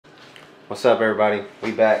What's up, everybody?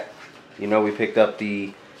 We back. You know, we picked up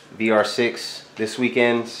the VR6 this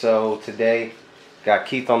weekend, so today got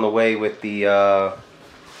Keith on the way with the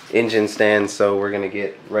engine stand. So we're gonna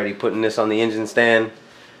get ready putting this on the engine stand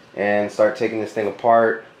and start taking this thing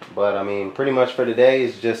apart. But I mean, pretty much for today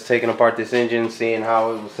is just taking apart this engine, seeing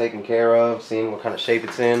how it was taken care of, seeing what kind of shape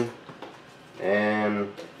it's in,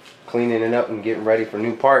 and cleaning it up and getting ready for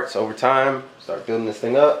new parts over time. Start building this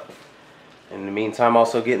thing up. In the meantime,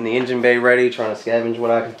 also getting the engine bay ready, trying to scavenge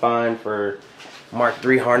what I can find for Mark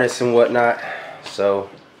III harness and whatnot. So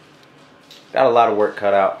got a lot of work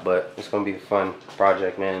cut out, but it's gonna be a fun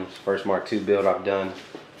project, man. It's the first Mark II build I've done,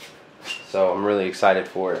 so I'm really excited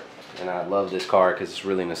for it. And I love this car because it's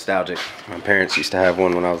really nostalgic. My parents used to have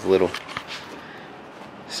one when I was little.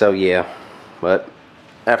 So yeah, but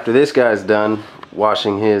after this guy's done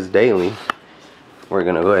washing his daily, we're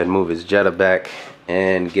gonna go ahead and move his Jetta back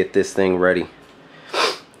and get this thing ready.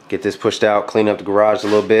 Get this pushed out, clean up the garage a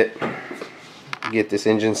little bit, get this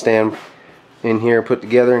engine stand in here put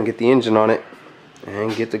together and get the engine on it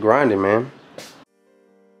and get to grinding, man.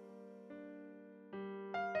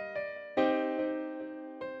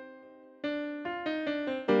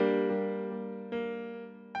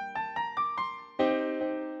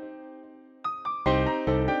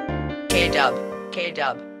 K-Dub,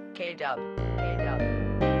 K-Dub, K-Dub, K-Dub.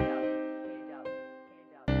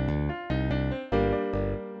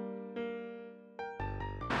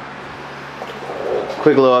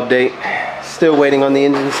 Quick little update. Still waiting on the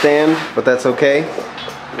engine stand, but that's okay.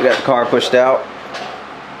 We got the car pushed out.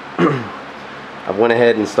 I went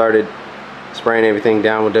ahead and started spraying everything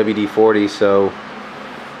down with WD-40, so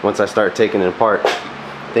once I start taking it apart,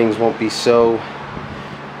 things won't be so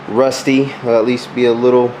rusty. They'll at least be a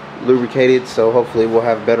little lubricated, so hopefully we'll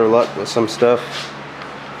have better luck with some stuff.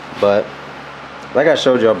 But like I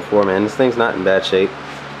showed y'all before, man, this thing's not in bad shape.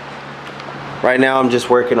 Right now I'm just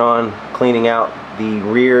working on cleaning out the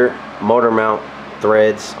rear motor mount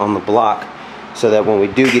threads on the block so that when we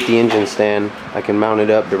do get the engine stand, I can mount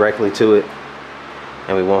it up directly to it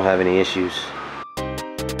and we won't have any issues.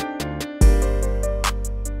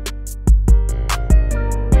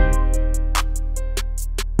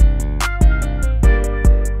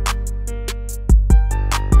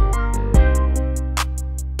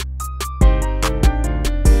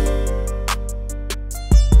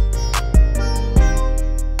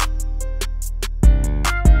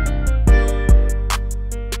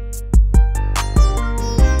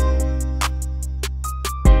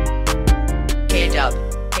 K-Dub,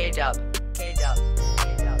 K-Dub, K-Dub,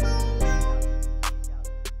 K-Dub.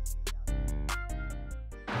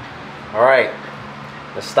 Alright,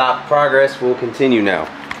 the stop progress will continue now.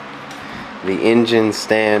 The engine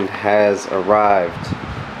stand has arrived.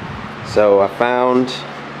 So I found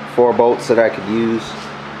 4 bolts that I could use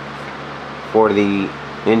for the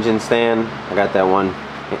engine stand. I got that one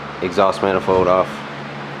exhaust manifold off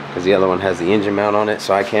because the other one has the engine mount on it,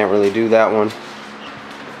 so I can't really do that one.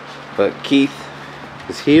 But Keith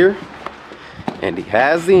is here and he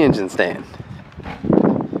has the engine stand.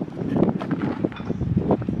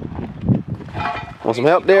 Want some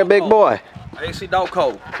help there, big boy? AC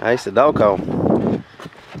Dogco. Ice Dogco.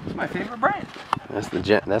 It's my favorite brand. That's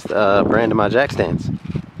the brand of my jack stands.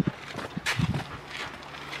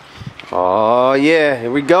 Oh yeah,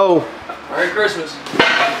 here we go. Merry Christmas.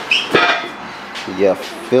 You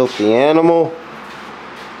filthy animal.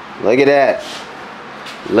 Look at that.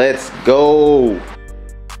 Let's go.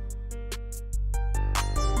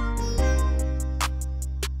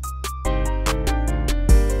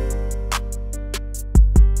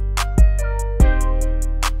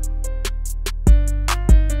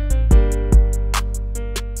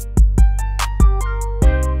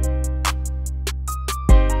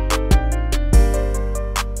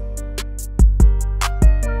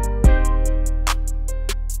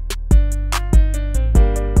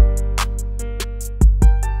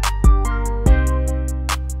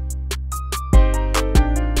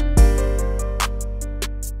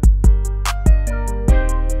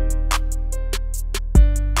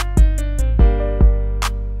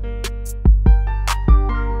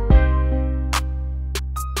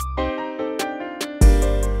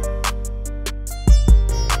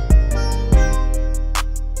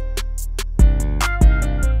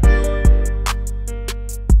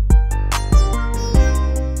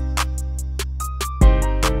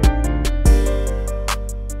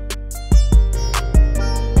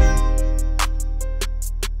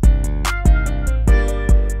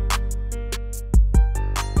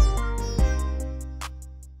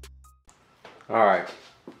 Alright,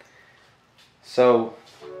 so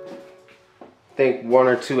I think 1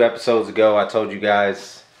 or 2 episodes ago I told you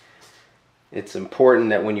guys it's important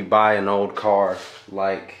that when you buy an old car,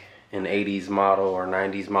 like an 80s model or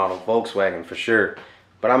 90s model Volkswagen for sure,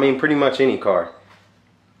 but I mean pretty much any car,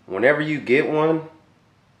 whenever you get one,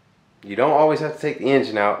 you don't always have to take the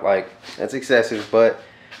engine out. Like, that's excessive, but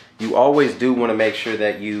you always do want to make sure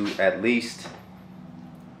that you at least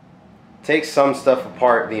take some stuff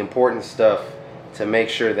apart, the important stuff, to make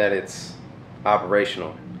sure that it's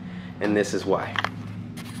operational. And this is why.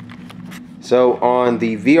 So on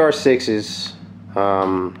the VR6s,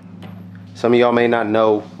 some of y'all may not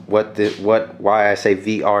know why I say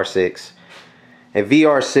VR6. A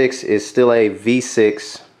VR6 is still a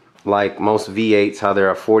V6, like most V8s, how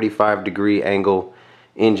they're a 45-degree angle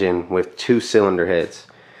engine with 2 cylinder heads.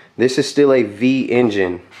 This is still a V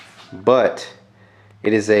engine, but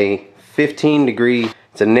it is a 15-degree,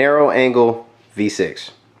 it's a narrow angle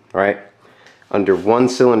V6, right? Under 1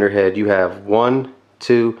 cylinder head, you have 1,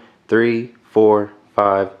 2, 3, 4,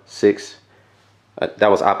 5, 6.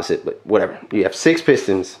 That was opposite, but whatever. You have 6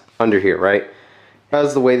 pistons under here, right?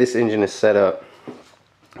 That's the way this engine is set up.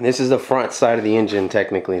 This is the front side of the engine,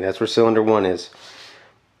 technically. That's where cylinder 1 is.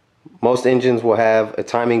 Most engines will have a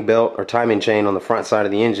timing belt or timing chain on the front side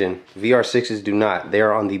of the engine. VR6s do not. They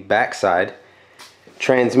are on the back side,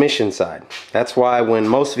 transmission side. That's why when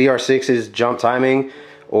most VR6s jump timing,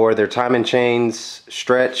 or their timing chains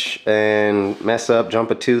stretch and mess up,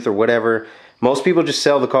 jump a tooth or whatever, most people just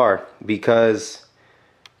sell the car, because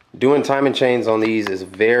doing timing chains on these is a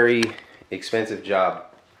very expensive job.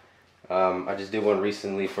 I just did one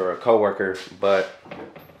recently for a coworker, but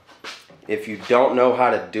if you don't know how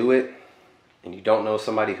to do it and you don't know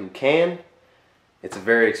somebody who can, it's a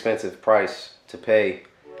very expensive price to pay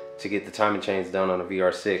to get the timing chains done on a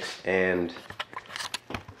VR6. And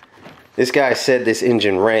this guy said this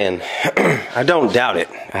engine ran. I don't doubt it.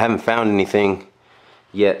 I haven't found anything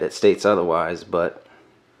yet that states otherwise, but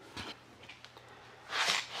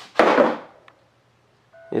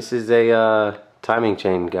this is a timing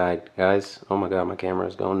chain guide, guys. Oh my god, my camera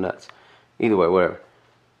is going nuts. Either way, whatever.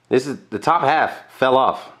 This is the top half fell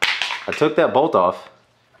off. I took that bolt off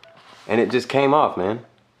and it just came off, man.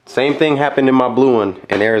 Same thing happened in my blue one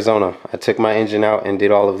in Arizona. I took my engine out and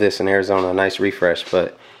did all of this in Arizona. A nice refresh.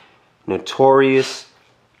 But notorious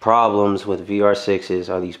problems with VR6s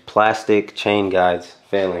are these plastic chain guides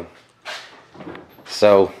failing.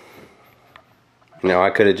 So, you know, I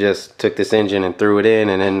could have just took this engine and threw it in,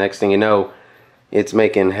 and then next thing you know, it's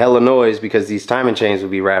making hella noise because these timing chains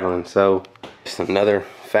would be rattling. So it's another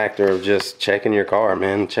factor of just checking your car,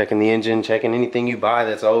 man. Checking the engine, checking anything you buy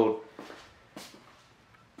that's old.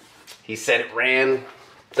 He said it ran.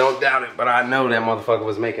 Don't doubt it, but I know that motherfucker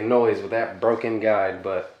was making noise with that broken guide.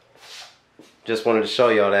 But just wanted to show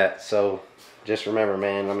y'all that. So just remember,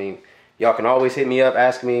 man, I mean, y'all can always hit me up,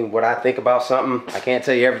 ask me what I think about something. I can't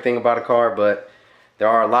tell you everything about a car, but there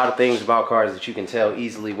are a lot of things about cars that you can tell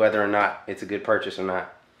easily whether or not it's a good purchase or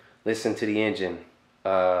not. Listen to the engine.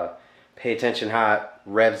 Pay attention how it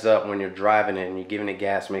revs up when you're driving it and you're giving it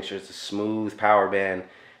gas. Make sure it's a smooth power band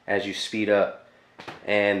as you speed up,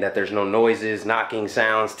 and that there's no noises, knocking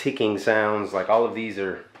sounds, ticking sounds. Like, all of these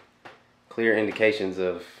are clear indications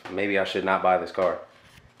of maybe I should not buy this car.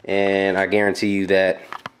 And I guarantee you that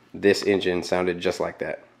this engine sounded just like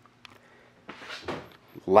that.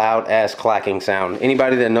 Loud ass clacking sound.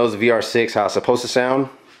 Anybody that knows the VR6 how it's supposed to sound,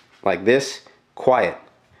 like this, quiet.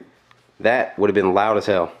 That would have been loud as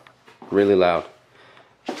hell. Really loud.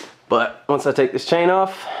 But once I take this chain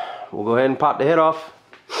off, we'll go ahead and pop the head off,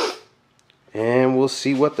 and we'll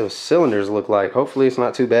see what the cylinders look like. Hopefully it's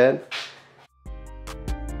not too bad.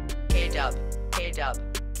 K-Dub, K-Dub,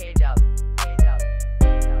 K-Dub, K-Dub.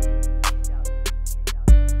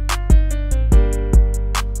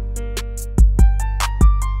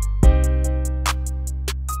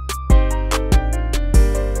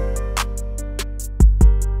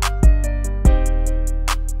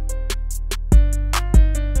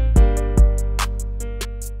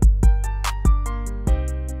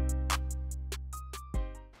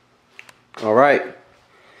 All right,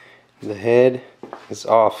 the head is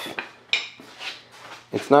off.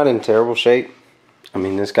 It's not in terrible shape. I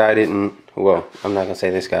mean, this guy didn't, well, I'm not gonna say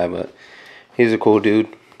this guy, but he's a cool dude.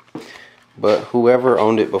 But whoever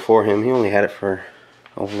owned it before him, he only had it for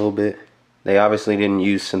a little bit. They obviously didn't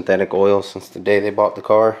use synthetic oil since the day they bought the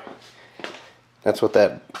car. That's what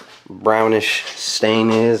that brownish stain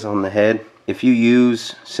is on the head. If you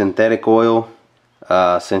use synthetic oil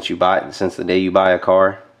since the day you buy a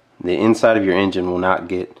car, the inside of your engine will not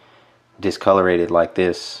get discolorated like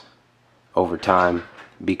this over time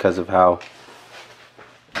because of how...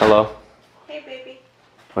 Hello? Hey, baby.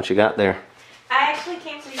 What you got there? I actually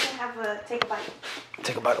came so you can take a bite.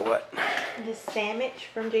 Take a bite of what? This sandwich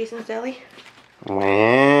from Jason's Deli. Wow.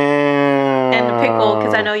 And the pickle,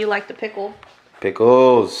 because I know you like the pickle.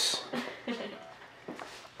 Pickles.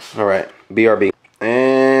 All right, BRB.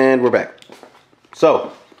 And we're back.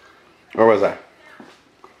 So, where was I?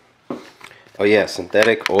 Oh yeah,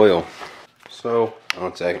 synthetic oil. So,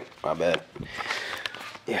 1 second, my bad.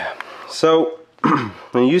 Yeah, so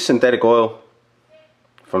when you use synthetic oil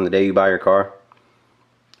from the day you buy your car,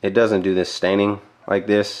 it doesn't do this staining like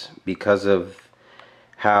this because of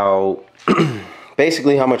how,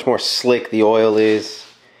 basically how much more slick the oil is.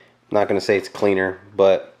 I'm not gonna say it's cleaner,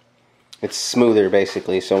 but it's smoother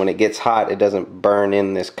basically. So when it gets hot, it doesn't burn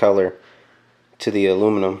in this color to the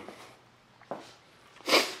aluminum.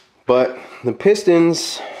 But the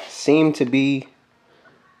pistons seem to be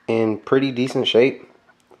in pretty decent shape.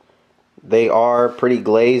 They are pretty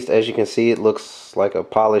glazed. As you can see, it looks like a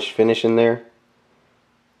polished finish in there.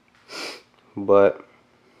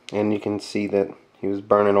 And you can see that he was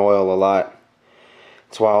burning oil a lot.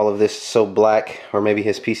 That's why all of this is so black, or maybe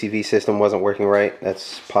his PCV system wasn't working right.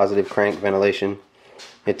 That's positive crank ventilation.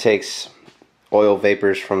 It takes oil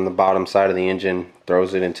vapors from the bottom side of the engine,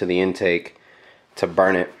 throws it into the intake to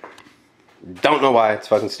burn it. Don't know why, it's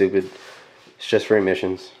fucking stupid. It's just for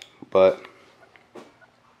emissions. But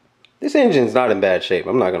this engine's not in bad shape,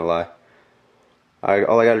 I'm not gonna lie.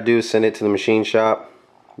 All I gotta do is send it to the machine shop,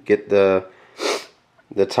 get the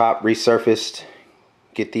top resurfaced,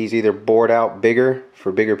 get these either bored out bigger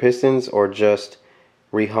for bigger pistons or just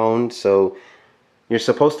rehoned. So you're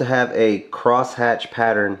supposed to have a crosshatch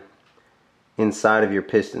pattern inside of your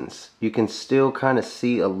pistons. You can still kind of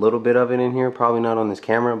see a little bit of it in here, probably not on this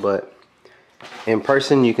camera, but in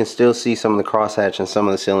person you can still see some of the crosshatch and some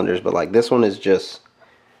of the cylinders. But like this one is just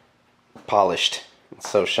polished, it's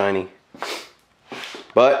so shiny.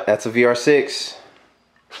 But that's a VR6.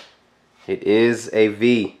 It is a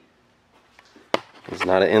V. It's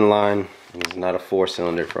not an inline. It's not a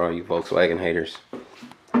 4-cylinder for all you Volkswagen haters.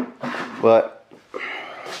 But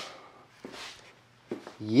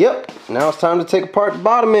yep, now it's time to take apart the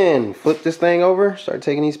bottom end. Flip this thing over, start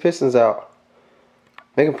taking these pistons out.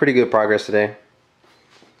 Making pretty good progress today.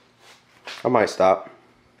 I might stop.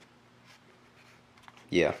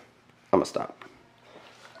 Yeah, I'm gonna stop.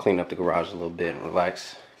 Clean up the garage a little bit and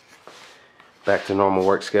relax. Back to normal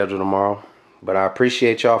work schedule tomorrow. But I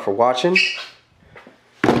appreciate y'all for watching.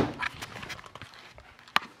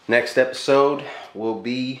 Next episode will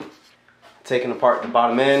be taking apart the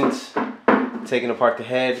bottom ends, taking apart the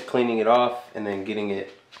head, cleaning it off, and then getting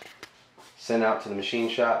it sent out to the machine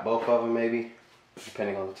shop, both of them maybe,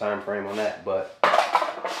 depending on the time frame on that. But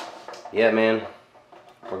yeah, man,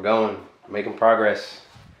 we're going, making progress.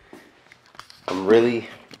 I'm really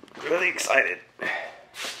excited.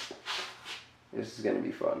 This is gonna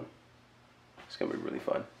be fun. It's gonna be really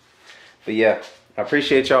fun. But yeah, I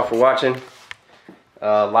appreciate y'all for watching.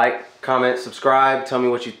 Like, comment, subscribe. Tell me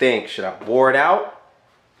what you think. Should I bore it out,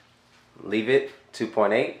 leave it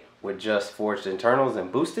 2.8 with just forged internals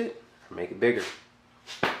and boost it, or make it bigger?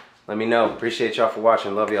 Let me know. Appreciate y'all for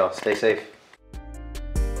watching. Love y'all. Stay safe.